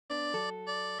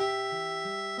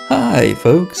Hi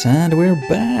folks, and we're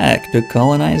back to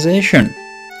colonization.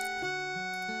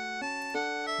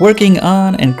 Working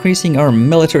on increasing our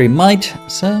military might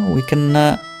so we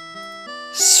can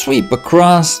sweep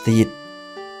across the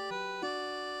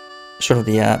sort of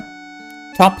the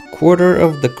top quarter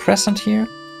of the crescent here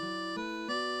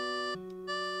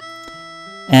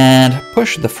and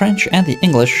push the French and the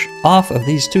English off of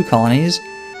these two colonies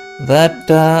that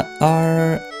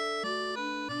are...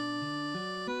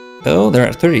 Oh, they're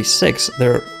at 36.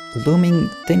 They're looming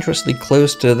dangerously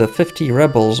close to the 50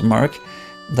 rebels mark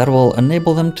that will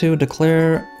enable them to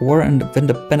declare war of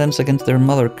independence against their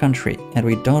mother country, and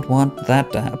we don't want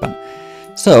that to happen.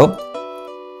 So,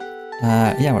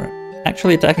 yeah, we're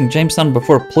actually attacking Jamestown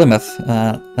before Plymouth.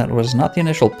 That was not the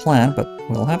initial plan, but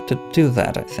we'll have to do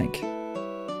that, I think.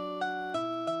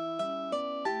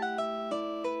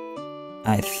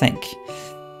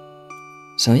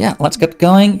 So yeah, let's get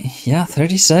going. Yeah,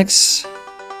 36.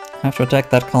 Have to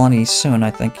attack that colony soon, I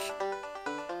think.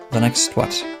 The next,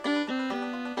 what?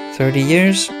 30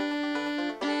 years?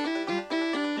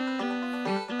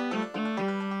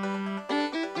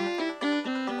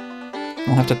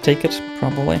 I'll have to take it,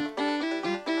 probably.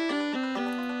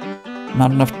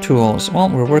 Not enough tools. Well,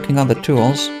 we're working on the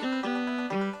tools.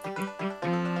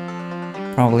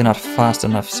 Probably not fast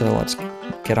enough, so let's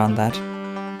get on that.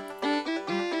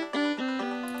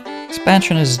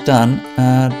 Expansion is done.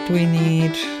 Do we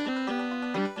need...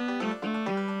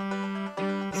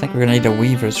 I think we're gonna need a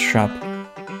weaver's shop.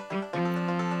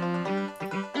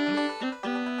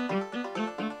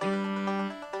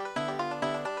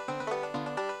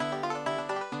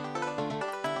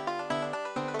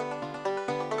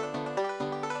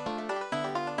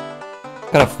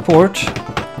 Got a fort.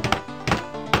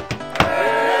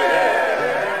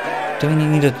 Do we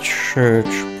need a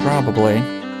church?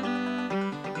 Probably.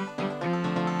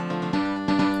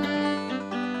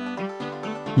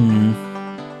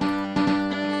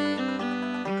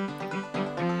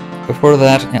 Before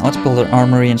that, yeah, let's build an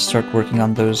armory and start working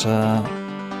on those,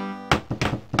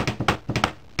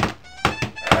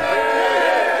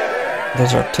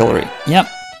 artillery. Yep.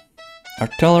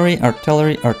 Artillery,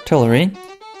 artillery, artillery.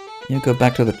 You go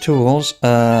back to the tools.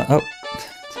 Oh,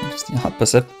 it's the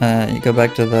opposite. You go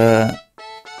back to the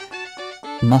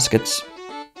muskets.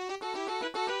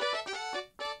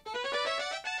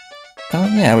 Oh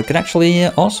yeah, we could actually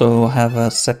also have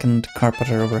a second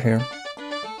carpenter over here.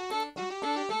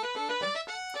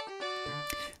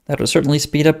 That would certainly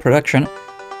speed up production.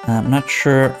 I'm not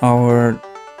sure our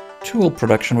tool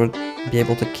production would be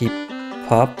able to keep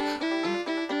up.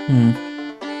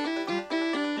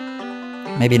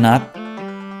 Maybe not.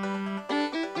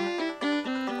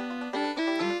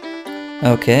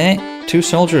 Okay, 2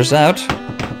 soldiers out.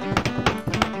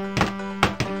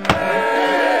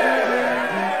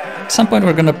 At some point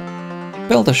we're gonna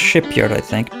build a shipyard, I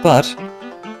think, but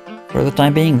for the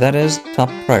time being that is top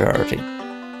priority.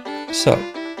 So,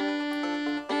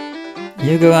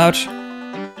 you go out.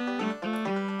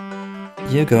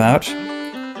 You go out.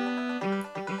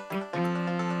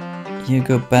 You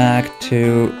go back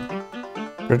to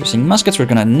producing muskets. We're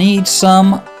gonna need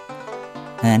some.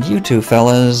 And you two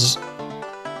fellas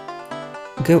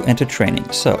go into training.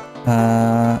 So,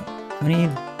 we need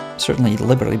certainly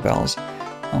Liberty Bells.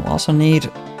 We'll also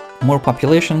need more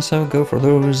population, so go for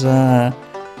those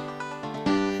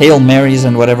Hail Marys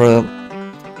and whatever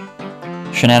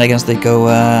shenanigans they go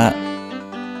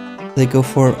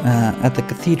for at the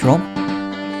cathedral.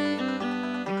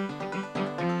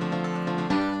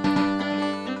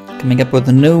 Coming up with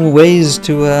new ways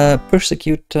to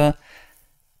persecute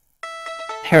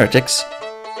heretics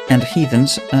and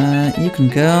heathens. You can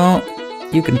go,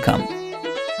 you can come.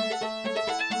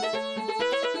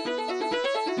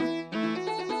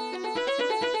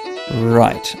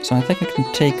 Right, so I think I can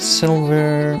take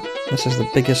silver. This is the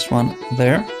biggest one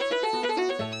there.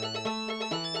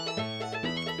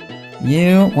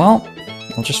 You, well,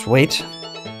 I'll just wait.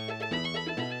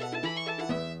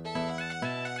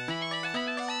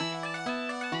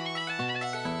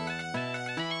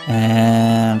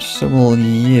 And so will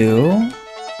you.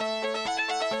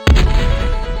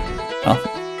 Oh.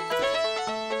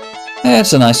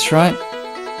 It's a nice try.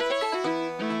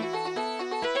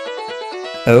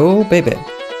 Oh, baby.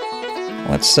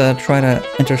 Let's try to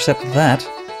intercept that.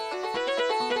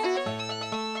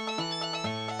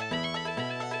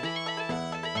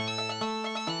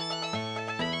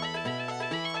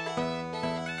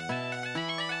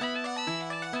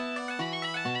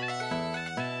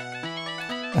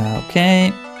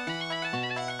 Okay.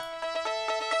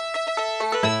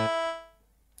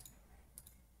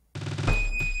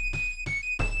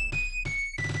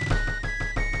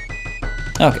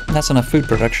 Okay, that's enough food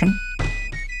production,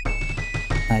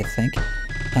 I think.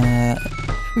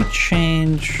 If we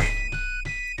change...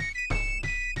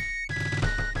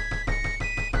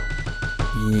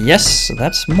 Yes,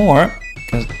 that's more.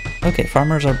 Because okay,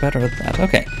 farmers are better at that.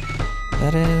 Okay,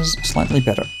 that is slightly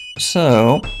better.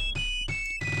 So...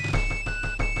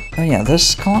 Oh yeah,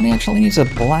 this colony actually needs a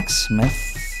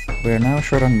blacksmith. We're now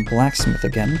short on blacksmith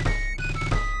again.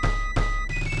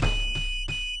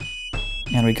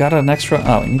 And we got an extra...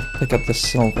 Oh, we need to pick up the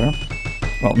silver.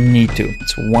 Well, need to.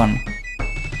 It's 1.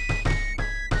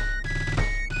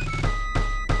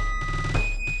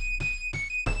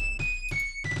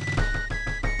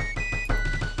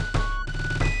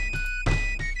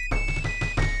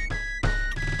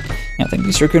 I think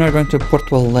these Raccoon are going to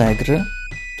Porto Alegre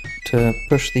to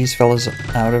push these fellas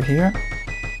out of here.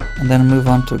 And then move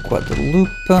on to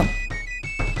Guadalupe.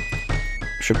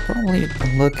 Should probably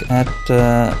look at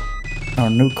our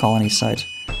new colony site.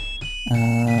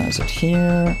 Is it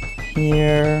here?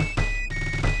 Here?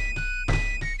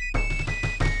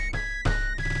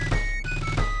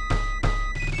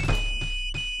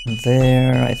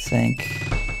 There, I think.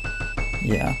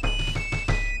 Yeah.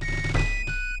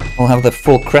 We'll have the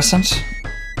full crescent,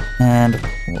 and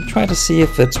we'll try to see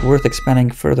if it's worth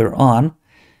expanding further on,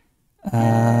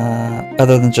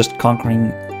 other than just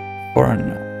conquering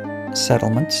foreign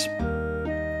settlements.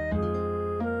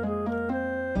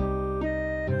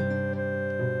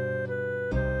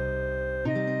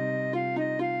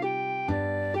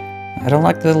 I don't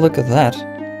like the look of that.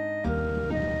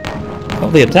 Oh,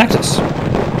 they attacked us.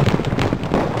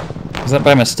 Is that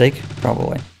by mistake?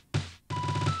 Probably.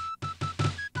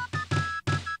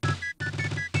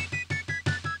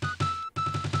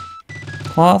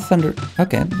 Cloth under...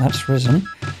 Okay, that's risen.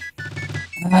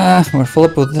 We're full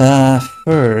up with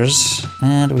furs,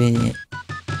 and we...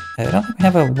 I don't think we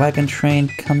have a wagon train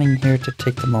coming here to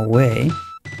take them away.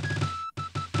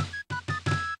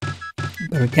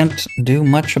 But we can't do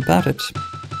much about it.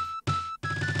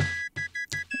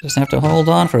 Just have to hold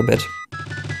on for a bit.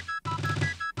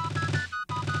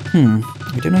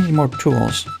 We do need more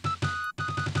tools.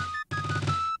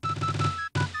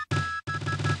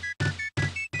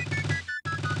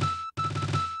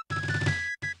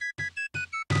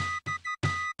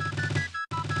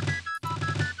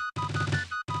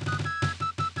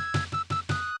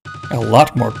 A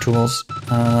lot more tools.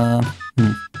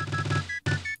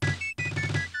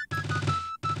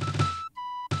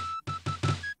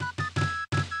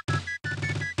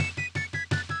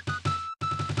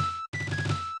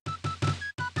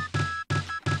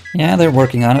 Yeah, they're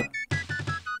working on it.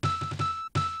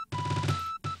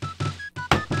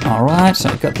 Alright, so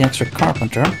I got the extra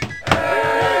carpenter.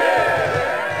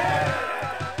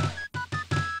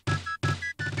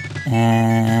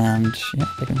 And yeah,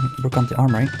 they can work on the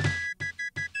armory.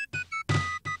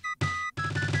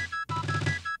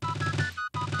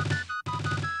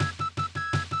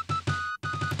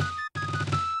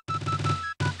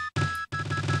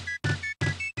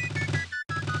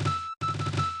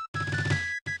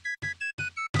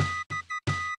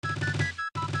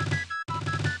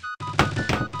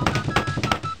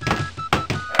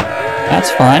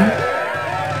 That's fine.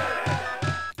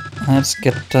 Let's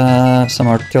get some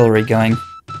artillery going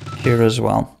here as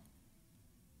well.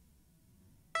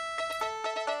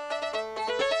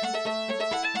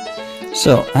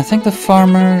 So, I think the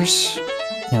farmers...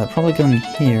 Yeah, they're probably going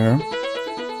here.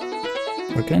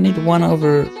 We're gonna need one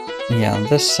over... Yeah, on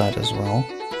this side as well.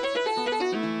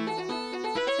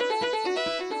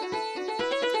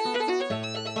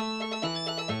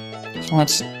 So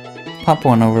let's pop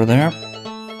one over there.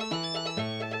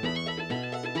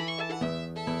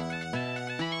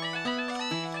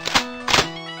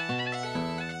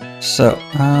 So,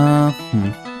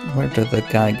 where did the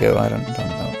guy go? I don't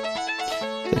know.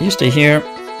 So you stay here.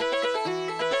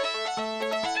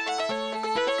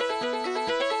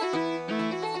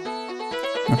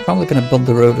 We're probably gonna build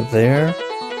the road there.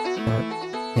 Or,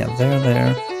 yeah,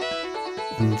 there,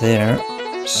 and there.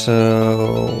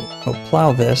 So, we'll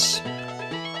plow this.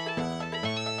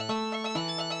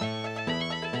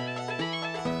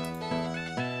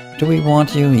 Do we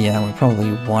want you? Yeah, we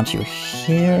probably want you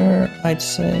here, I'd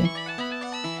say.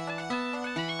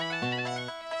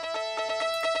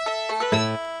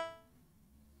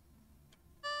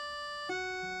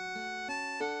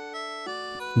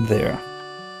 There.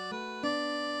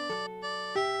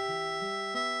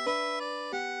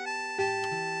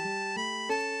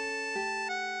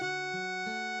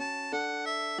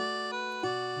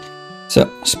 So,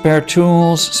 spare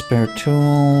tools, spare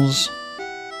tools.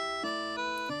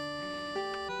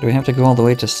 Do we have to go all the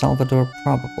way to Salvador?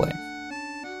 Probably.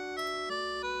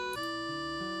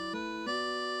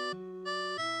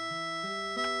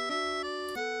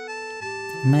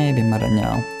 maybe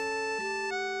Maranhão.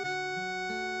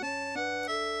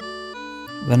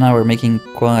 But now we're making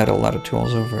quite a lot of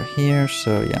tools over here,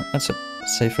 so yeah, that's a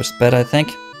safest bet, I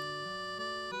think.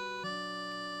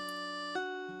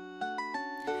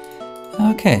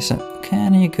 Okay, so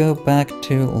can you go back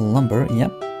to lumber?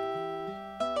 Yep.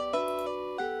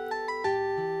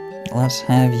 Let's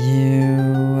have you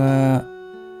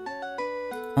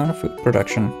on food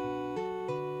production.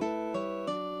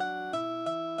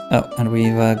 Oh, and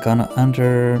we've gone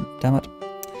under, damn it,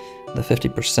 the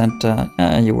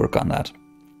 50%, you work on that.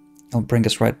 It'll bring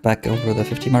us right back over the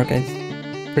 50 mark,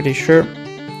 I'm pretty sure.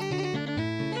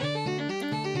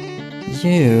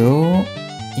 You,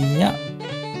 yeah,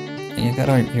 you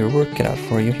got your work cut out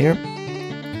for you here.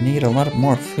 You need a lot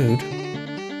more food.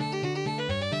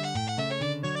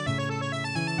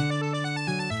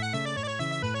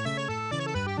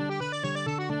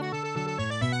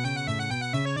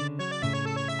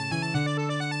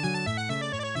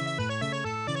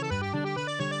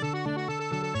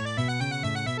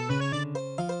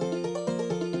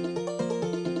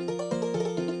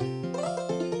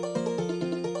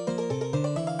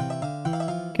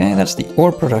 Okay, that's the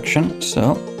ore production,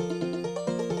 so...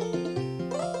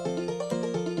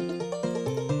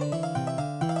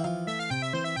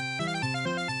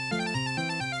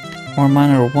 Ore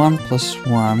miner 1 plus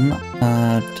 1.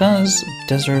 Does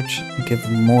desert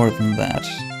give more than that?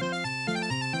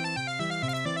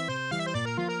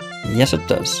 Yes, it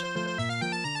does.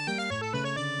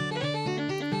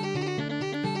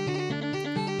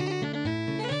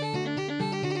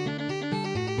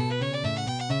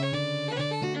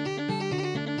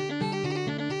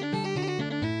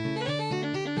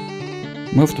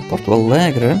 Move to Porto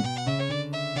Alegre.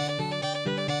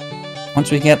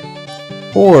 Once we get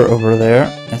ore over there,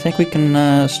 I think we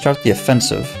can start the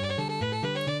offensive.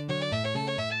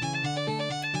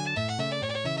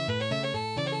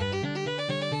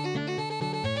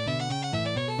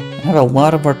 I have a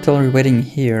lot of artillery waiting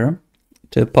here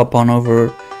to pop on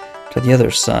over to the other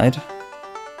side.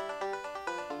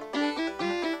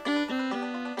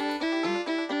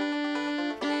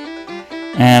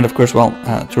 And of course, well,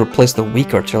 to replace the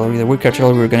weak artillery we're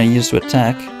going to use to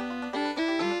attack.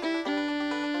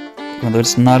 Although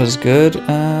it's not as good,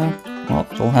 well,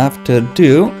 it'll have to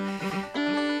do.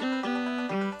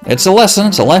 It's a lesson,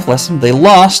 it's a life lesson. They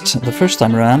lost the first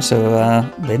time around, so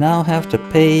they now have to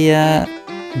pay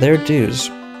their dues.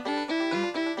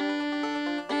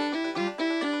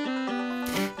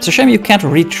 It's a shame you can't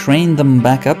retrain them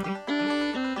back up.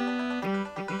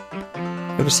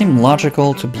 It would seem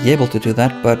logical to be able to do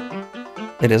that, but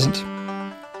it isn't.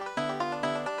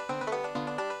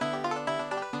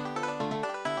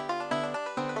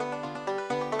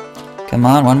 Come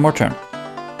on, one more turn.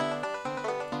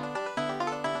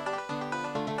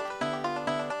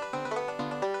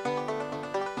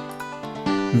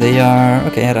 They are,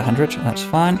 okay, at 100, that's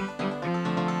fine.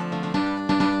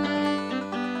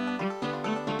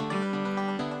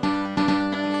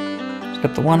 Let's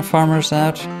get the one farmers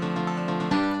out.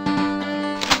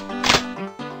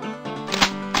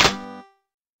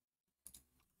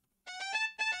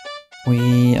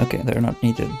 Okay, they're not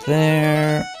needed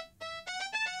there.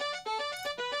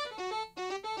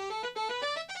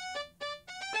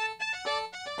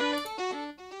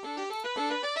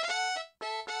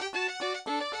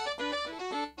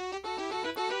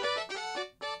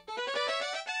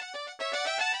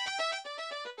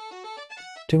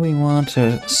 Do we want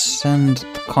to send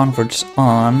the converts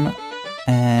on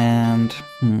and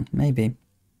maybe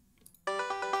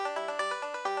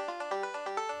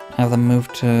have them move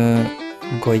to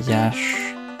Goiás?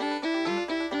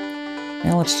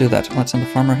 Yeah, let's do that. Let's send the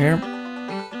farmer here.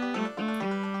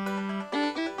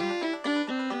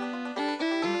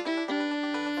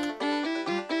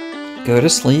 Go to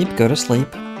sleep, go to sleep.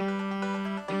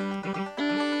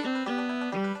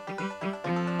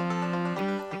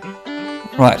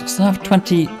 Right, so I have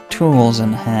 20 tools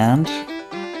in hand.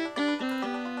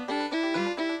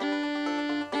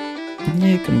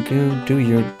 You can go do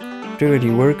your dirty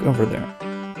work over there.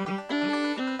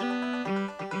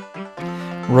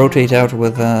 Rotate out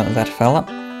with that fella.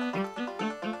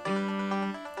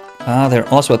 Ah, they're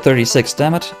also at 36,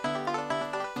 damn it.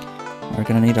 We're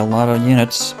gonna need a lot of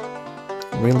units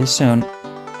really soon.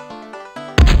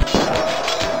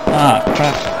 Ah,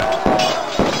 crap.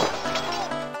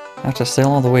 Have to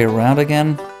sail all the way around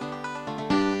again?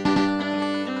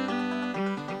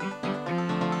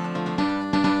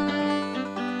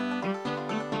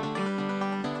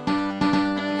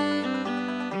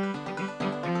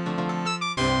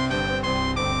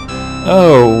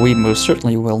 Oh, we most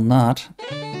certainly will not.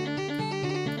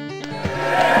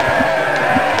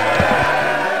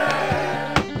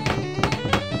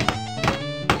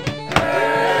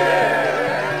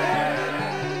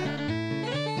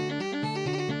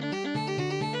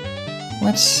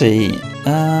 Let's see.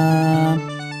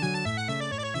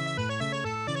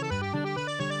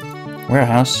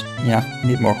 Warehouse. Yeah, we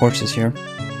need more horses here.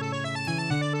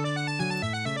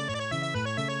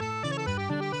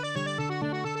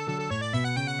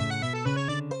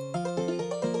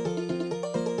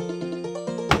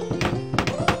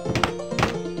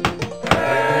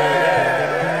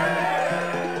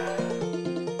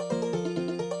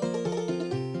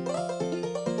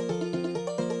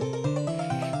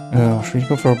 Oh, should we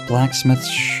go for a blacksmith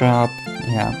shop?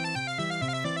 Yeah.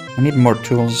 We need more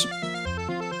tools.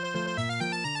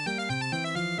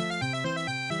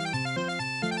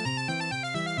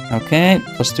 Okay,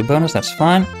 +2 bonus, that's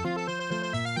fine.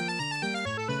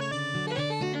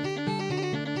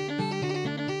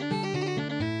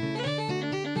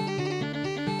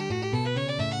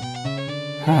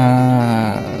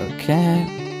 Okay.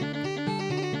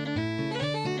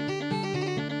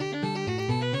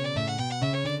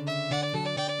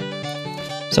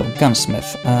 So,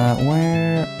 gunsmith,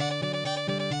 where...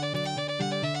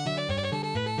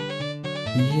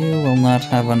 You will not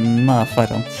have enough, I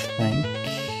don't think.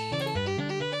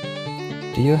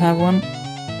 Do you have one?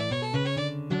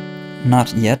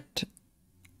 Not yet.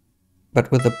 But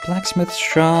with the blacksmith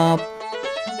shop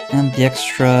and the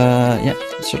extra... yeah,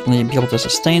 certainly be able to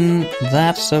sustain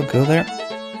that, so go there.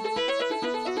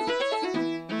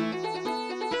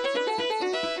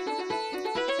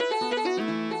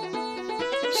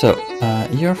 So,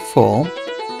 you're full.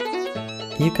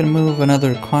 You can move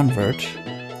another convert.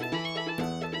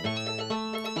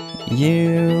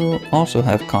 You also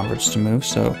have converts to move,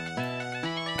 so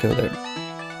go there.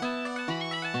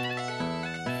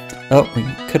 Oh, we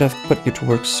could have put you to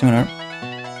work sooner.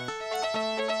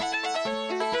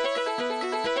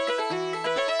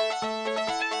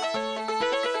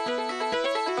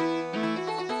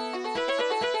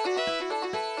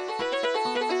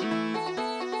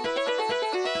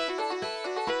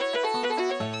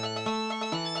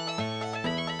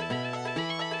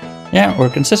 Yeah, we're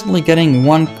consistently getting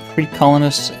 1 free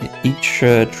colonist each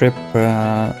trip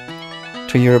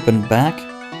to Europe and back.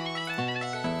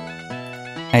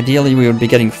 Ideally, we would be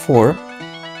getting 4.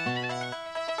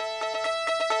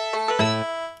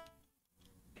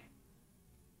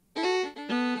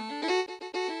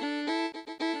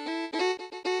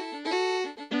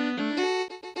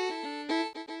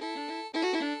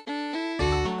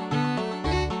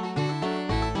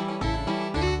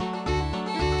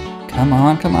 Come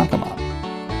on, come on, come on.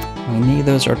 We need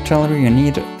those artillery, we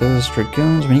need those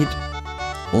dragoons, we need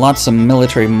lots of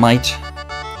military might.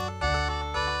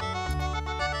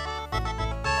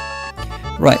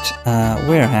 Right,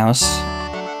 warehouse.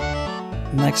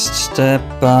 Next step,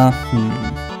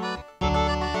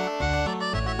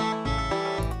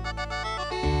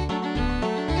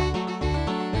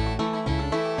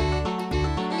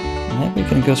 Maybe we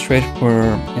can go straight for,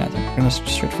 yeah, I think we're gonna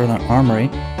straight for the armory.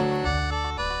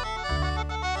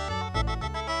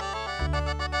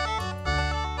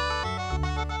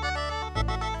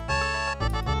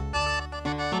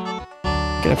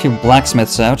 Get a few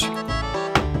blacksmiths out.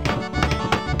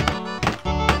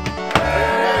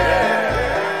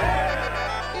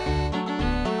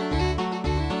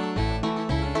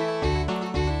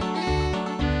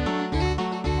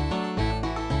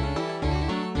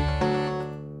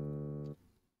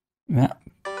 Yeah,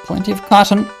 plenty of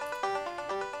cotton.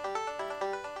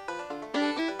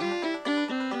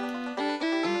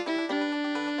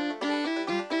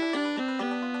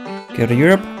 Go to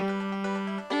Europe.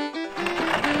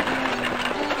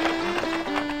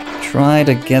 Try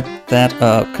to get that...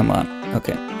 oh, come on.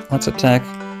 Okay, let's attack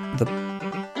the...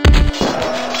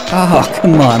 oh,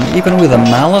 come on. Even with a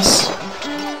malice,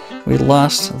 we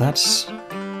lost. That's...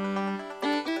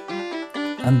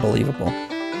 unbelievable.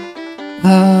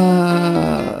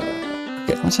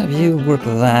 Okay, let's have you work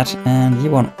that, and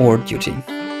you on ore duty.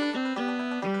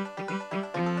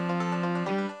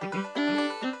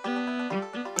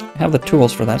 I have the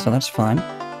tools for that, so that's fine.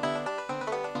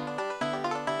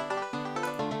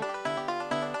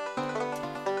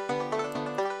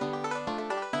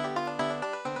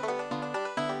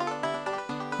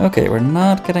 Okay, we're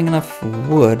not getting enough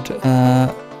wood.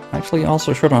 Actually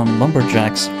also short on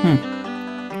lumberjacks.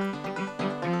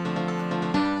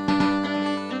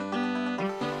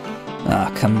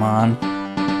 Ah, come on.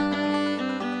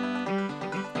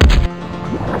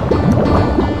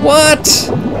 What?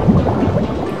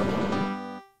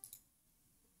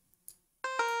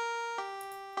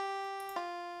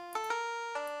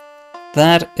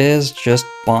 That is just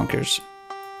bonkers.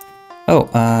 Oh,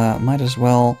 might as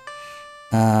well...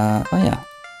 oh yeah,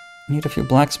 need a few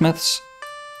blacksmiths.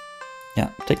 Yeah,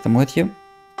 take them with you.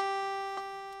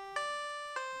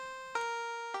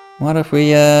 What if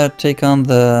we take on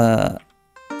the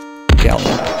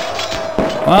galleon?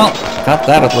 Well, got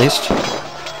that at least.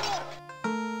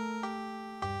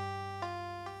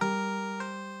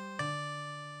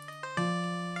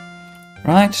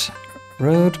 Right,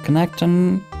 road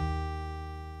connecting.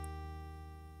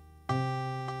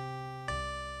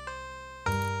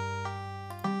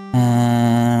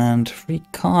 And free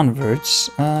converts.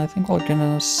 I think we're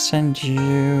gonna send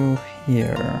you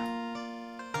here.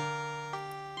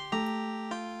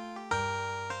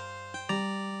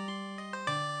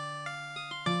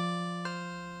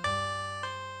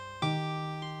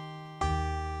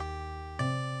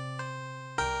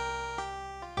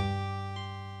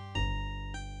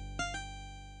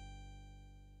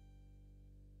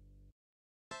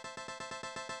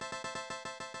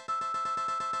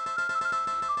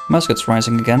 Musket's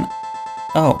rising again.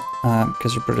 Oh,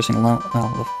 because you're producing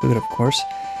the food, of course.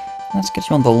 Let's get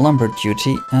you on the lumber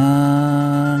duty,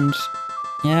 and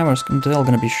yeah, we're still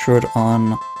going to be short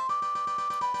on.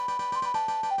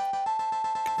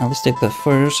 At least take the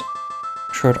furs,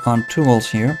 short on tools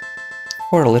here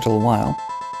for a little while.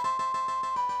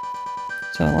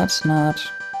 So let's not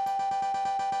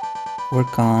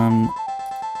work on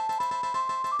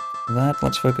that.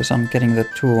 Let's focus on getting the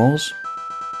tools.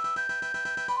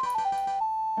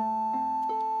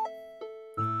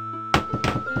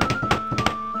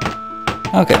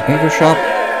 Okay, weaver shop.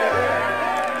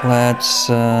 Let's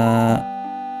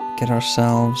get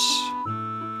ourselves.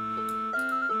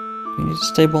 We need a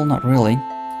stable? Not really.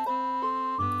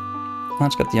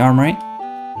 Let's get the armory.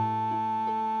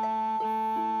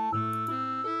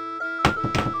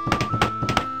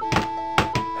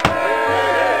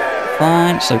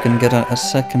 Fine, so we can get a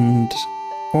second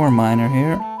ore miner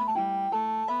here.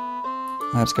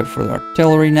 Let's go for the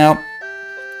artillery now.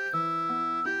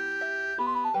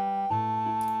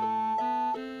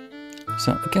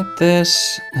 So, get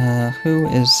this. Who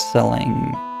is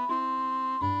selling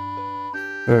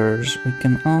furs? We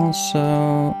can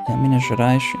also... Yeah, Minas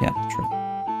Gerais. Yeah, true.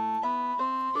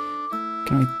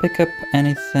 Can we pick up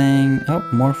anything? Oh,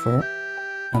 more fur.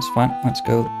 That's fine. Let's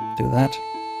go do that.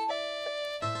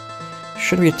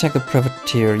 Should we attack the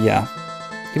privateer? Yeah.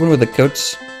 Even with the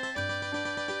coats.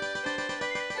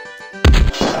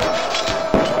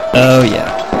 Oh,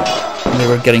 yeah. They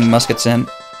were getting muskets in.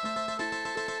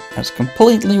 That's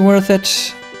completely worth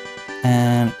it.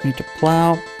 And we need to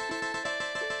plow.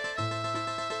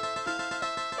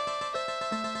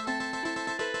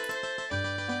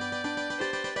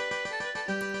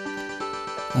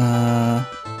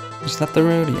 Is that the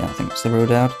road? Yeah, I think it's the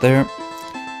road out there.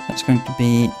 That's going to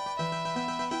be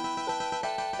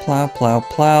plow, plow,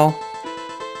 plow.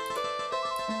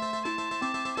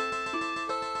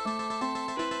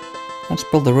 Let's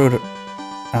build the road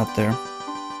out there.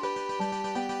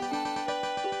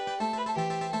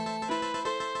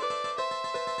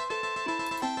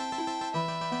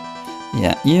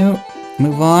 Yeah, you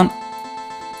move on.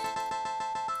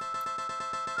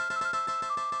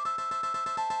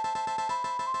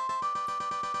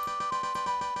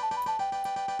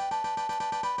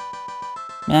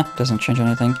 Yeah, doesn't change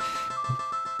anything.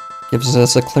 Gives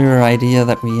us a clearer idea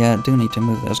that we do need to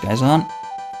move those guys on.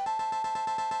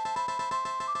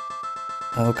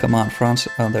 Oh, come on, France.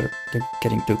 Oh, they're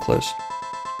getting too close.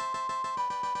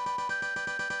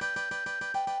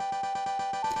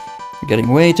 We're getting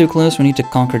way too close. We need to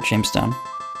conquer Jamestown.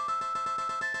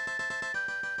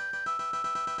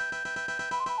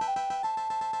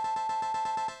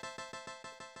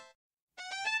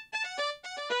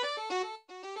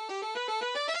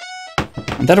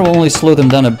 And that will only slow them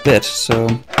down a bit, so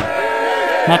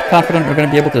not confident we're going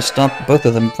to be able to stop both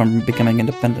of them from becoming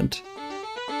independent.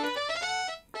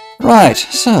 Right,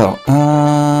 so,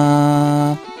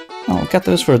 I'll get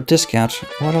those for a discount.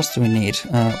 What else do we need?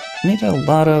 We need a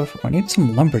lot of... I need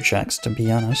some lumberjacks, to be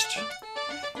honest.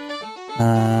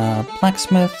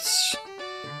 Blacksmiths.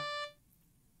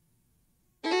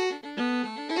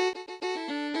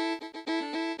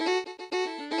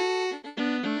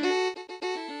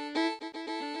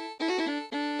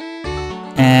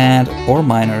 And ore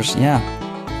miners, yeah.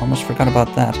 Almost forgot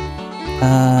about that.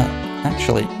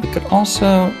 Actually, we could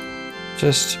also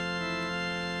just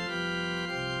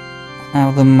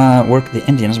have them work the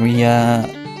Indians. We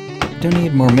do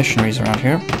need more missionaries around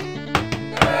here.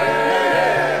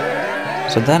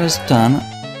 So that is done.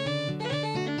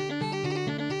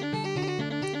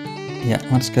 Yeah,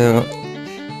 let's go.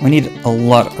 We need a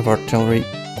lot of artillery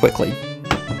quickly.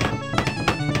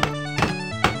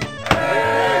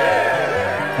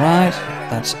 Right,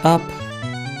 that's up.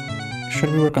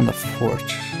 Should we work on the fort?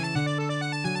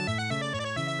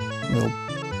 We'll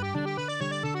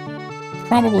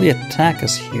probably attack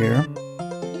us here.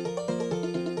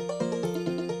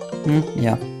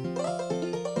 Yeah.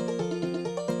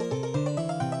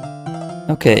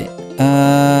 Okay.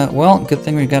 Well, good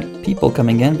thing we got people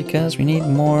coming in because we need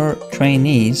more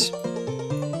trainees.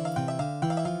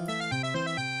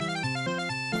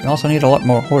 We also need a lot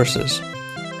more horses.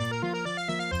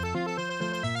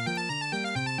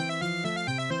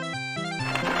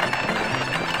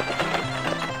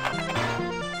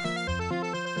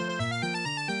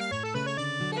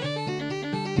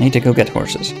 Need to go get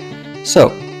horses. So,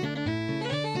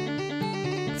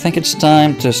 I think it's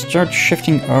time to start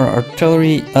shifting our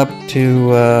artillery up to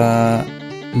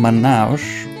Manaus.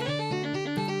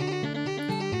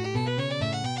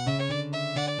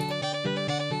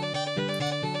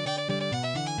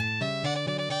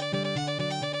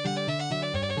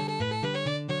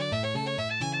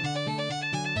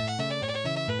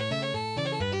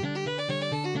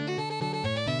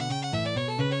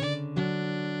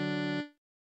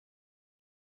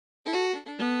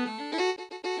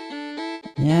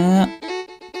 Yeah,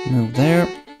 move there.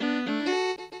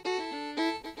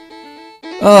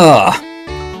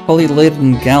 Fully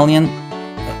laden galleon.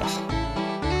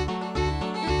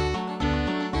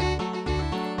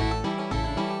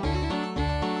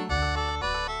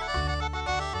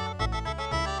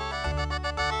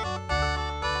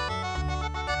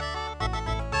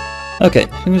 Okay,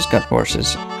 who's got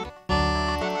horses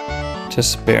to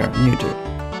spare? You do.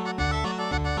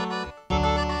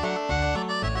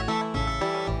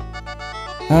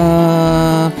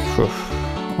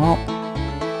 Well.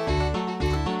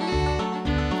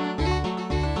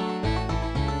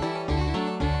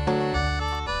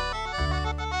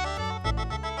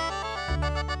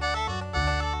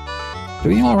 Do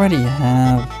we already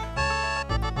have...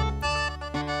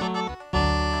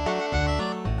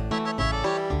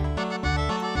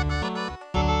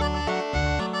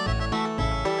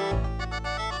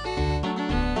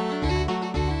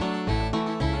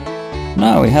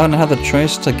 No, we haven't had the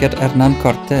choice to get Hernan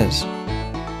Cortez.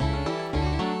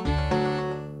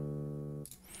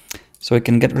 So we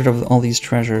can get rid of all these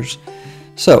treasures.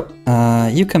 So,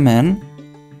 you come in.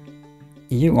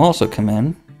 You also come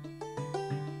in.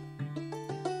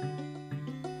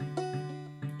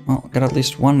 Well, got at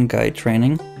least one guy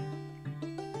training.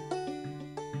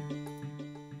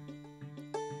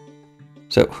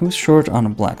 So, who's short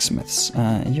on blacksmiths?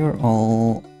 You're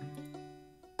all...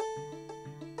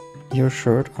 You're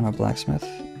short on a blacksmith.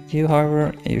 You,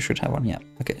 however, you should have one, yeah.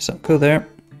 Okay, so go there.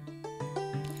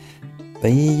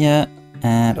 Bahia,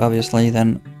 and obviously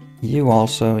then you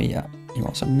also, yeah, you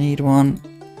also need one.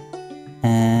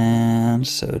 And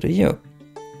so do you.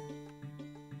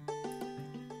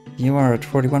 You are at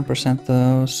 41%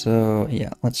 though, so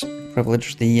yeah, let's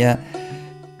privilege the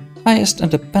highest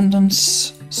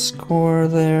independence score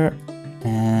there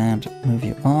and move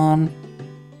you on.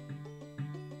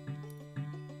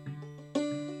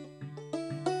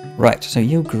 Right, so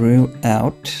you grew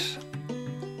out.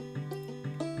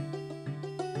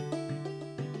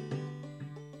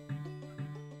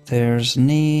 There's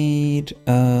need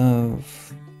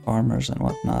of farmers and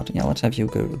whatnot. Yeah, let's have you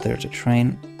go there to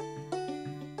train.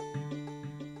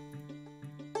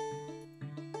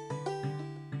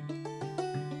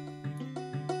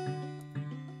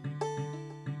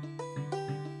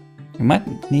 We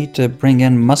might need to bring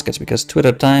in muskets because 2 at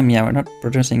a time, yeah, we're not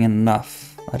producing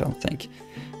enough, I don't think,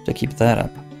 to keep that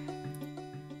up.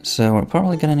 So we're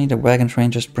probably gonna need a wagon train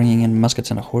just bringing in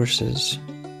muskets and horses.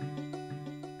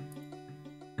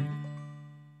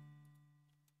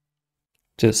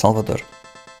 To Salvador.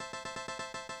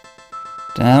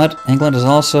 Damn it, England is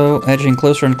also edging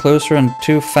closer and closer and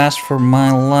too fast for my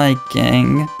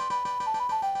liking.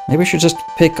 Maybe we should just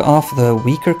pick off the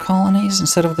weaker colonies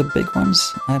instead of the big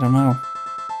ones? I don't know.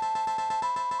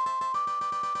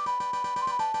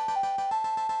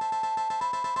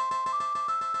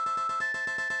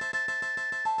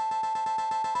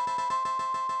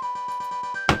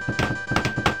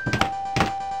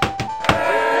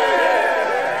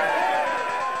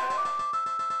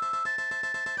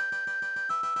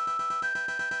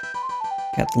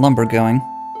 Got the lumber going.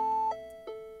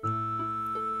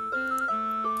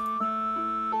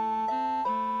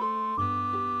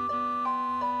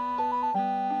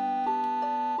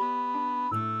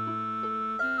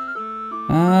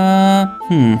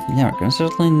 Yeah, we're gonna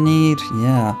certainly need...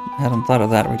 Yeah, I hadn't thought of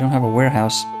that. We don't have a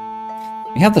warehouse.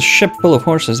 We have the ship full of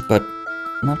horses, but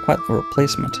not quite the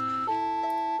replacement.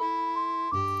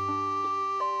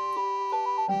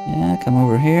 Yeah, come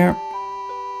over here.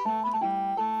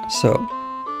 So.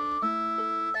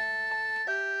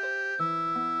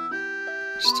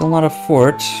 Still not a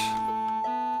fort.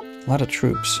 A lot of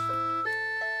troops.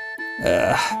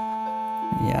 Yeah.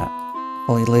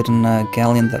 Fully laden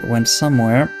galleon that went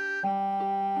somewhere.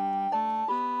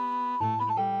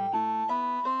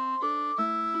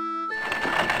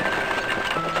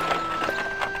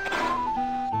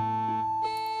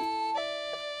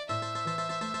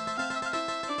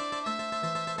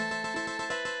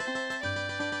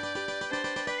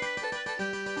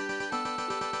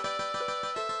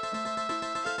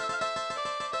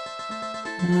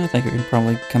 I think we can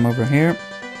probably come over here.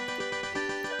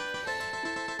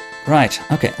 Right,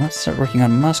 okay, let's start working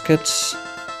on muskets.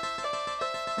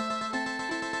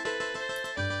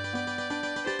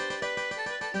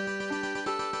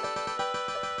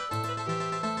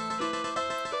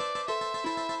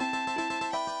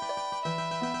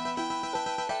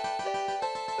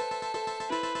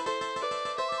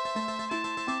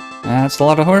 That's a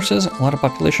lot of horses, a lot of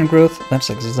population growth. That's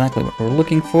exactly what we're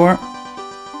looking for.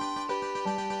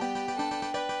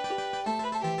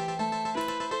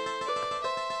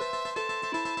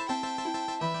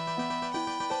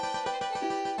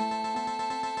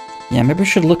 Yeah, maybe we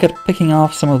should look at picking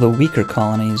off some of the weaker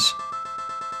colonies.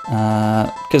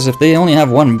 Because if they only have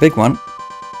one big one,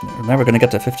 they're never going to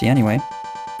get to 50 anyway.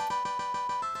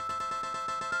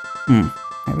 Maybe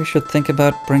we should think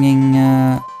about bringing...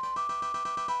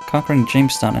 conquering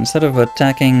Jamestown. Instead of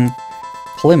attacking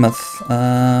Plymouth,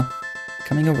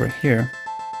 coming over here.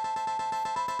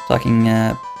 Talking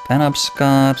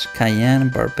Penobscot, Cayenne,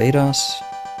 Barbados.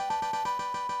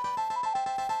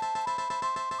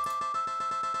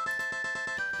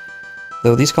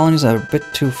 Though these colonies are a bit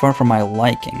too far for my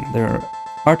liking. They're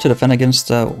hard to defend against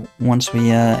once we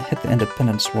hit the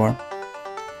Independence War.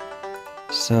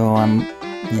 So I'm,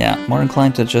 yeah, more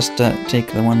inclined to just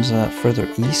take the ones further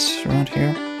east around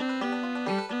here.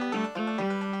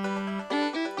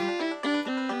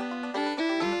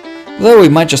 Though we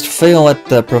might just fail at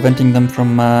preventing them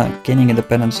from gaining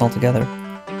independence altogether.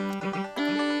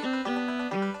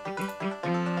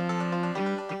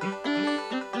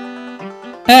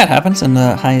 That happens in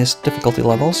the highest difficulty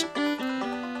levels.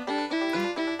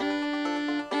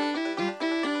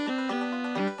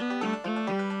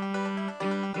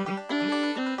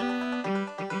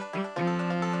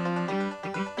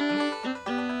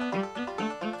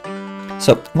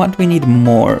 So, what do we need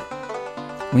more?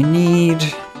 We need...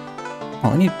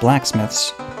 well, I need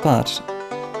blacksmiths, but...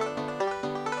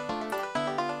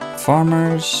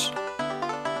 farmers...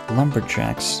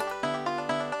 lumberjacks...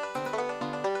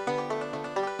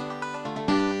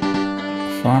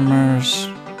 farmers...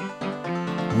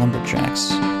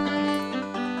 lumberjacks...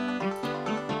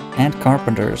 and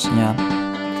carpenters, yeah.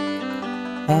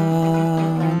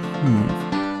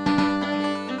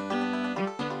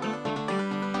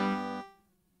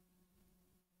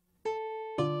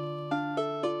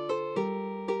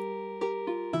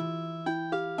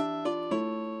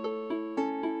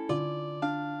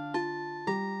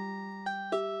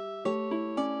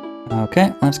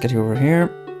 Okay, let's get you over here.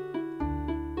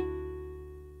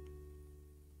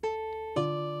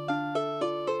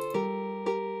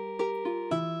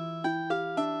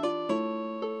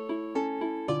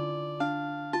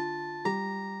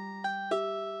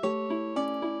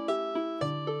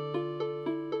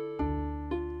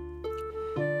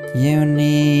 You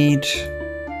need...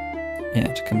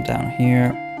 yeah, to come down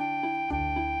here.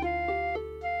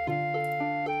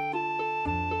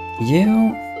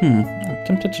 You... I'm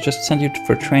tempted to just send you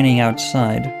for training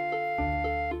outside.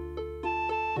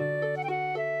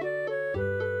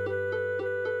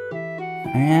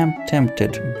 I am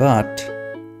tempted, but...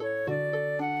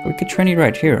 we could train you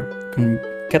right here. We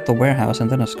can get the warehouse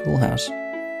and then a schoolhouse.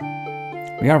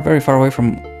 We are very far away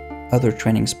from other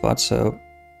training spots, so...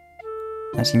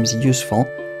 that seems useful.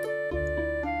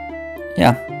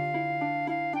 Yeah.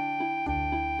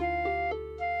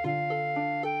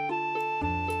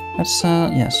 Let's,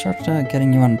 yeah, start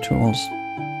getting you on tools.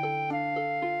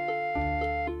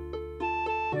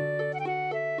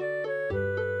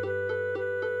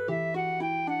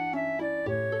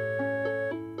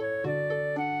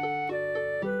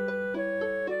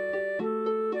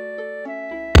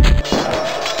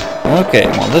 Okay,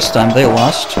 well this time they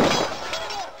lost.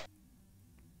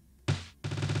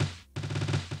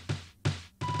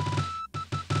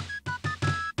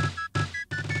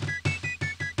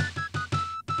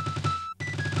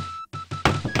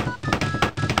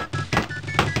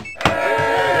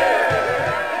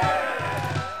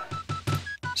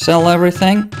 Sell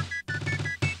everything?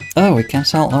 Oh, we can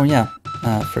sell... oh yeah,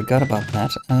 forgot about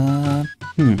that.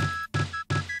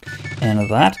 In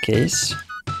that case...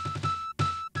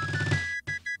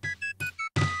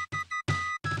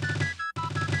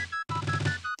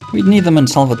 We'd need them in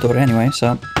Salvatore anyway,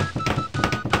 so...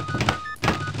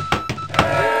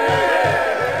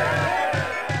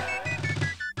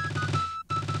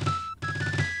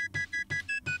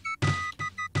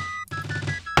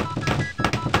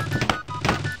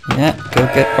 Yeah, go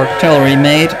get artillery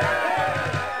made.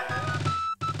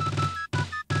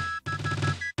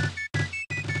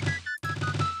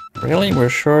 Really? We're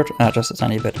short? Ah, just a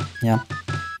tiny bit. Yeah.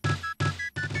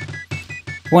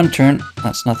 One turn.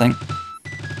 That's nothing.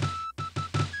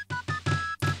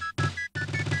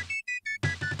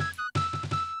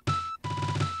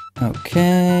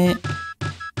 Okay.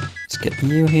 Let's get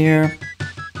you here.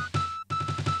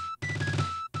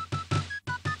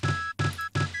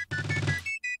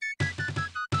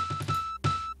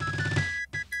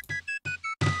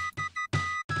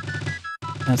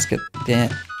 Let's get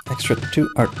the extra 2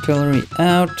 artillery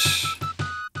out.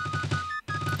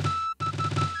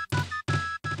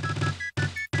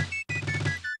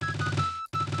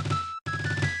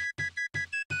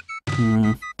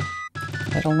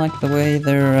 I don't like the way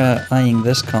they're eyeing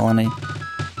this colony.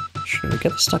 Should we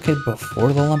get the stockade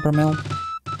before the lumber mill?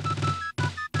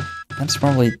 That's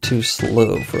probably too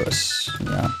slow for us,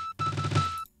 yeah.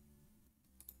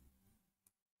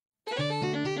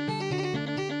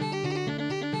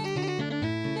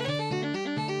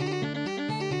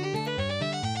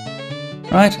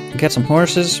 Right, get some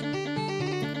horses.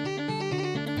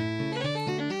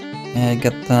 And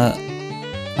get the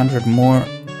 100 more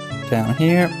down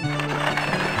here.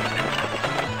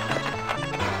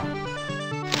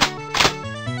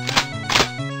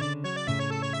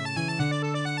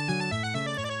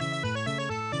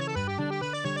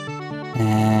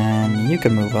 And you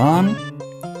can move on.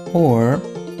 Or,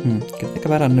 you can think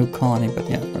about a new colony, but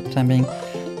yeah, for the time being,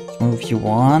 let's move you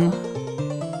on.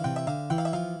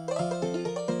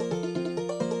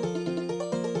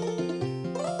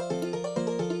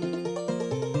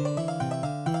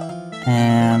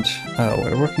 And, oh,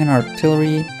 we're working on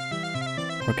artillery.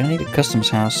 We're gonna need a customs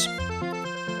house.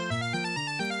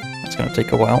 That's gonna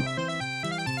take a while.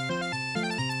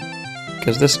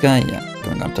 Because this guy, yeah,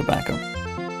 going on tobacco.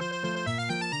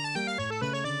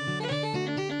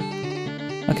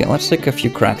 Okay, let's take a few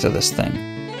cracks at this thing.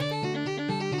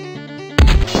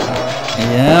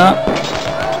 Yeah.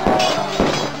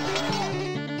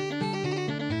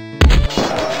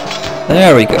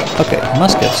 There we go. Okay,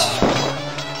 muskets.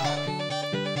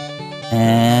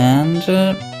 And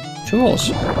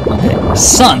tools. Okay,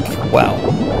 sunk. Wow.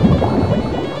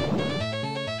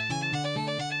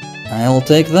 I'll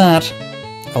take that.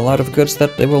 A lot of goods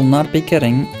that they will not be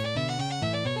getting.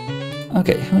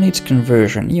 Okay, who needs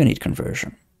conversion? You need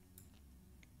conversion.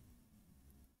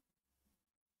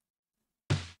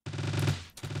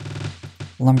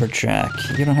 Lumberjack.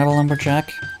 You don't have a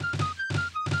lumberjack?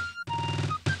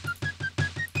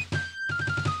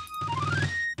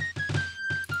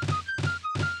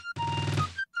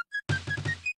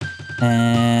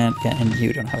 And yeah, and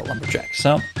you don't have a lumberjack,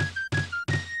 so.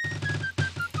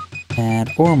 And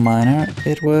ore miner,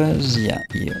 it was, yeah,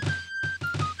 you.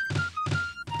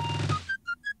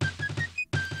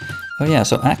 Oh yeah,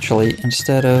 so actually,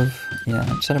 instead of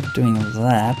doing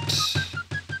that,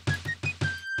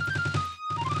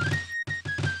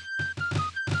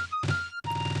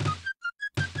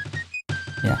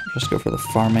 yeah, just go for the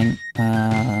farming.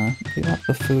 We want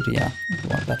the food, yeah, we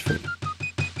want that food.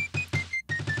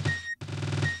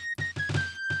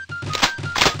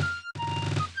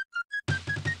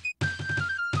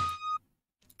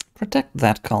 Protect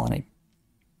that colony.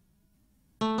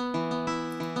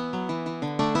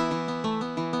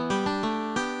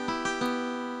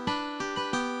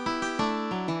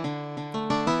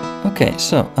 Okay,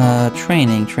 so,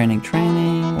 training.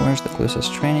 Where's the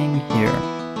closest training? Here.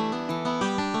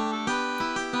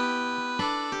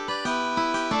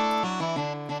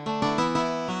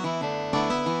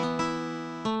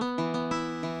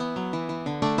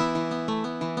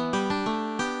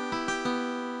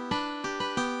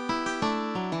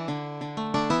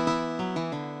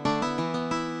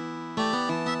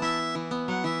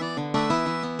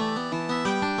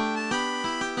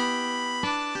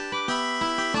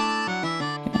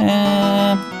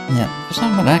 Yeah, there's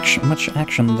not much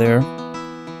action there.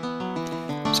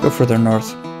 Let's go further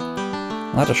north.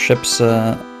 A lot of ships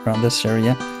around this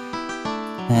area.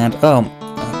 And, oh,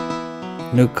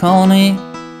 new colony.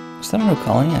 Is that a new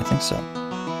colony? I think so.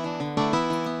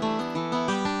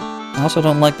 I also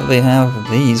don't like that they have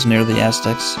these near the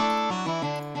Aztecs.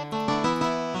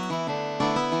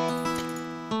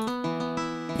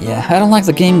 Yeah, I don't like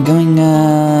the game going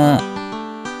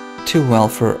too well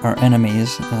for our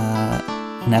enemies,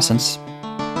 in essence.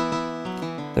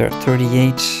 They're at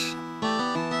 38.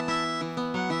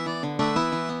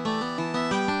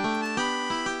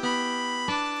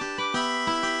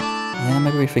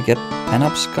 Maybe if we get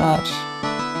Penobscot.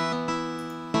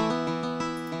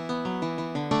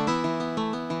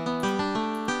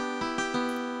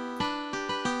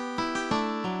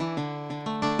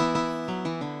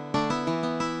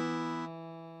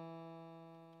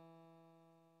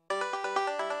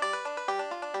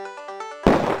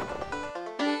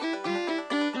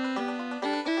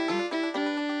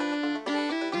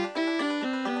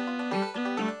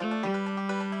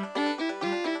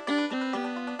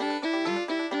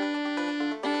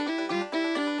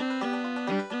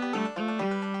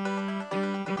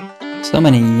 So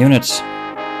many units.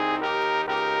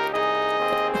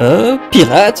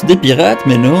 Pirates, des pirates,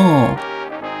 mais non.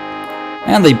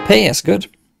 And they pay us good.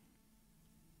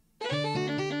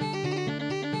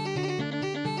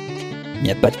 Il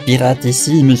n'y a pas de pirates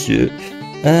ici, monsieur.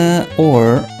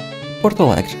 Or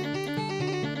Porto Alegre.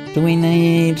 Do we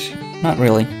need... Not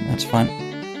really, that's fine.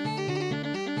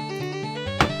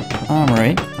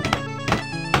 Armory.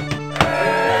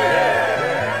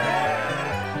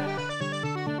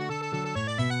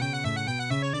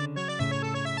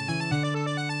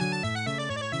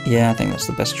 Yeah, I think that's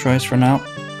the best choice for now.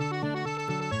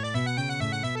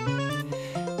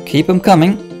 Keep them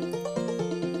coming.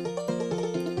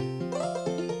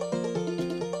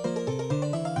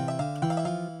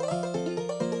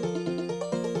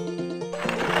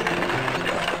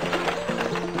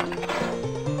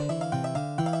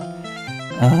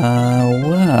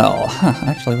 Well,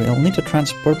 actually we'll need to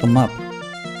transport them up.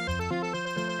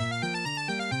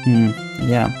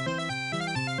 Yeah.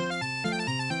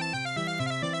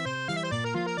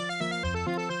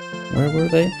 Where were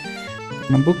they?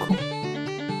 Nabucco?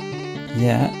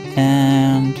 Yeah,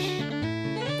 and...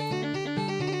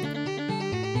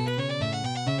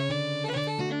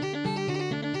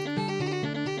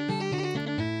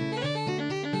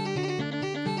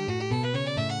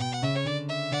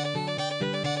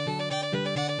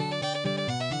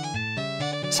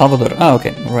 Salvador. Oh,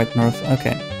 okay. Right north.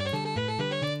 Okay.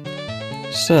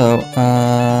 So,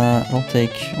 it'll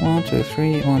take 1, 2,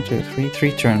 3, 1, 2, 3,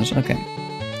 3 turns. Okay.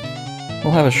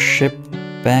 We'll have a ship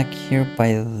back here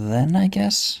by then, I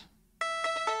guess?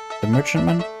 The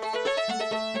merchantman?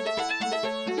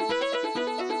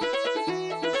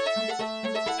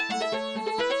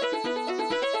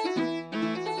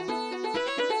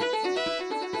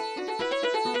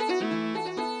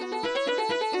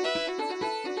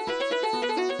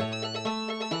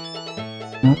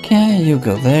 Okay, you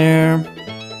go there.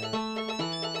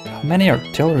 How many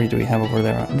artillery do we have over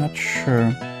there? I'm not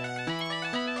sure.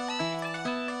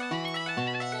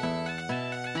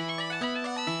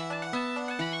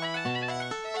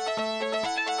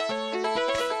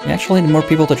 We actually need more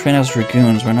people to train as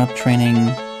dragoons. We're not training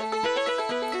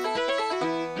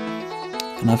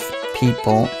enough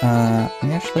people.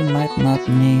 We actually might not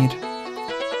need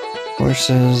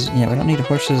horses. Yeah, we don't need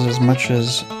horses as much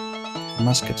as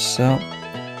muskets, so...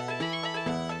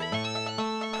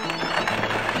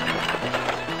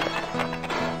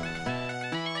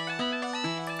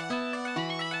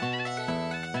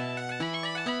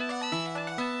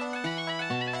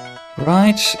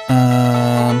 Right,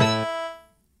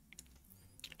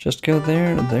 just go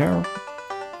there,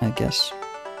 I guess.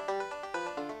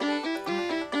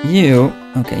 You,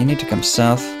 okay, you need to come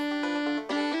south.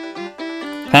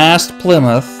 Past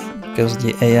Plymouth, because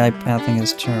the AI pathing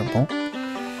is terrible.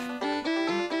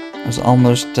 I was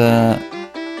almost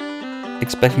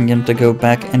expecting him to go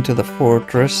back into the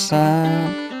fortress,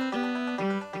 even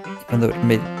though it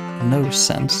made no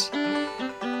sense.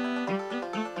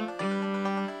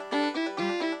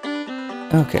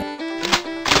 Okay.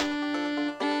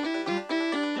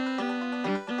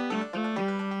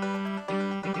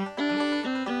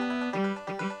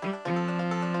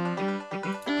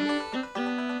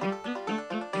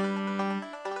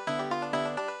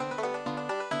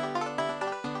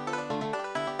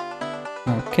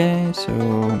 Okay, so...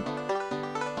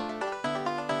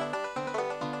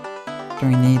 do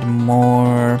we need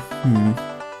more?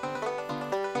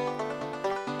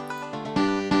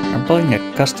 I'm building a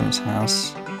customs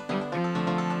house.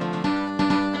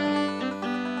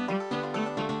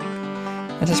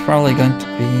 This is probably going to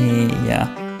be, yeah,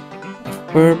 a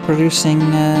fur producing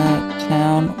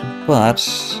town, but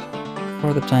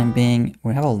for the time being,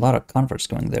 we have a lot of converts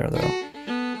going there though.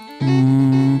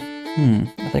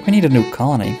 I think we need a new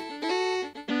colony.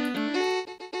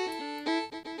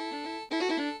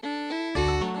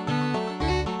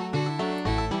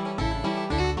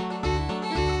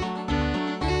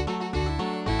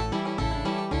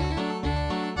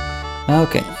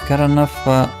 Okay, got enough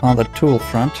on the tool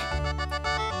front.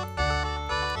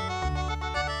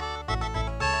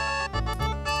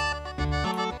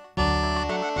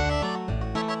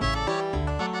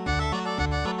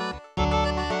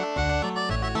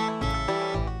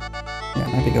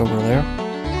 Yeah, maybe go over there.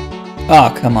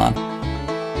 Oh, come on.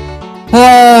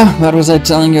 Ah, what was I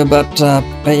telling you about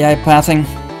AI pathing?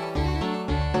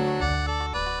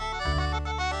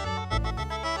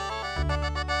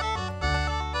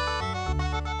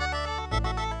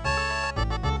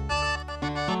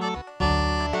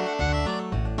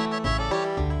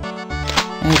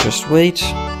 And just wait.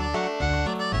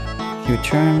 A few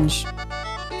turns.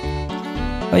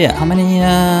 Oh yeah, how many,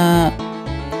 yeah.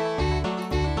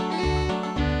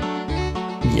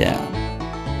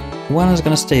 One is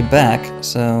gonna stay back,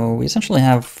 so we essentially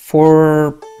have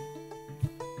 4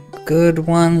 good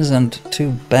ones and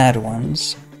 2 bad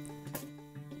ones.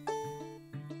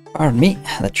 Pardon me,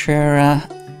 the chair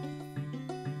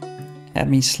had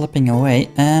me slipping away,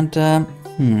 and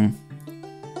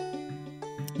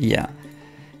yeah.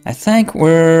 I think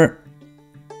we're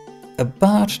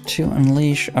about to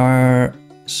unleash our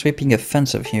sweeping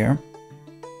offensive here.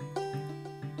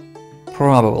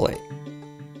 Probably.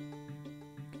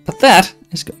 But that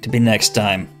is going to be next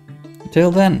time.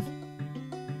 Until then.